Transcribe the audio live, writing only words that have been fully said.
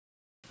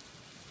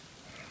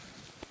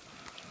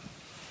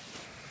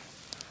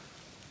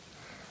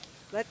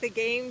Let the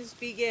games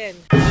begin.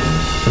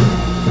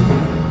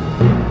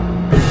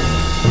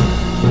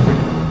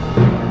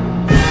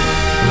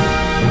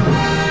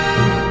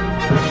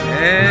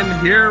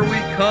 And here we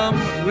come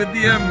with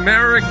the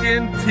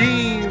American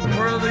team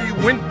for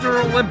the Winter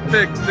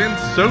Olympics in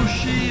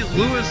Sochi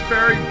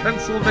Lewisberry,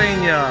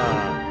 Pennsylvania.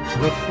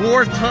 The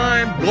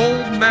four-time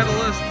gold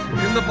medalist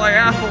in the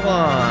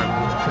biathlon.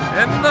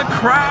 And the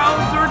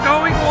crowds are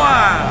going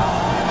wild.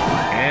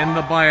 And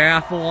the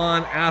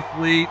biathlon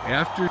athlete,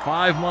 after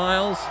 5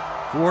 miles,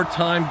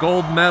 four-time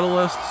gold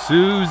medalist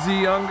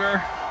Susie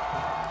Unger.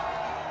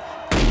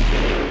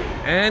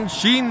 And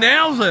she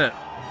nails it.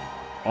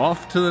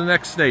 Off to the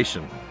next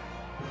station.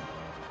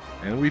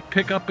 And we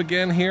pick up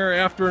again here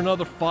after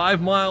another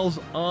 5 miles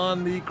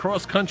on the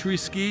cross-country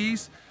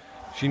skis.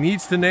 She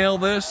needs to nail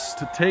this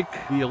to take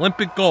the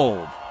Olympic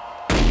gold.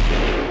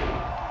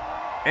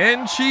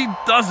 And she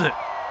does it.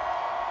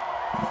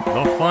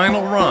 The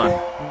final run,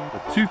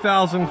 the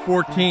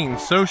 2014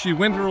 Sochi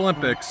Winter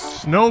Olympics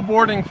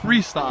snowboarding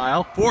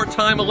freestyle,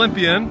 4-time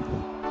Olympian.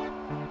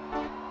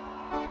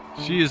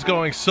 She is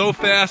going so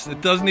fast it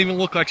doesn't even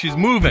look like she's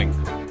moving.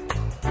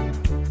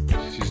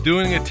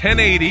 Doing a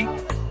 1080,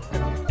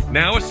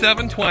 now a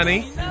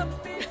 720. No,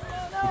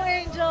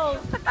 Angels.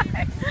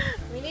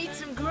 We need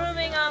some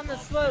grooming on the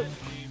slope.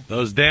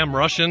 Those damn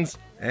Russians.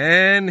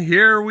 And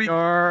here we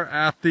are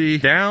at the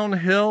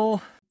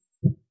downhill.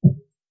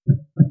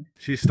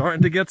 She's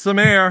starting to get some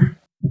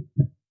air.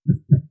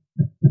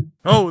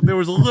 Oh, there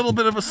was a little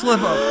bit of a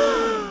slip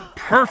up.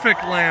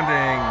 Perfect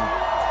landing.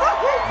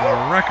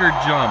 A record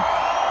jump.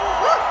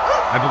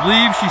 I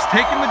believe she's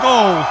taking the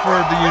gold for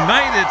the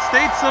United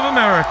States of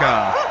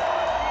America.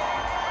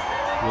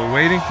 We're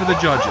waiting for the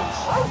judges.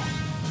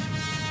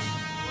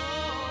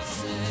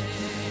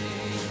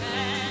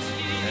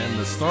 And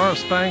the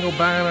Star-Spangled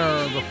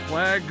Banner, the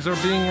flags are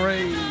being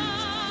raised.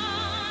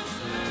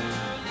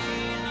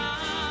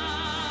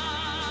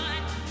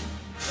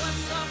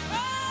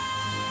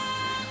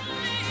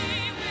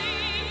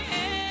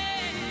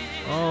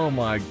 Oh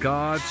my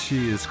God,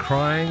 she is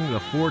crying. The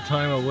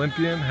 4-time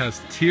Olympian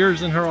has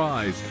tears in her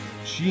eyes.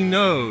 She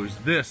knows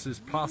this is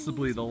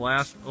possibly the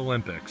last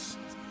Olympics.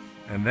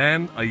 And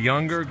then a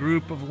younger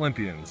group of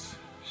Olympians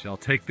shall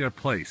take their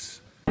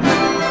place.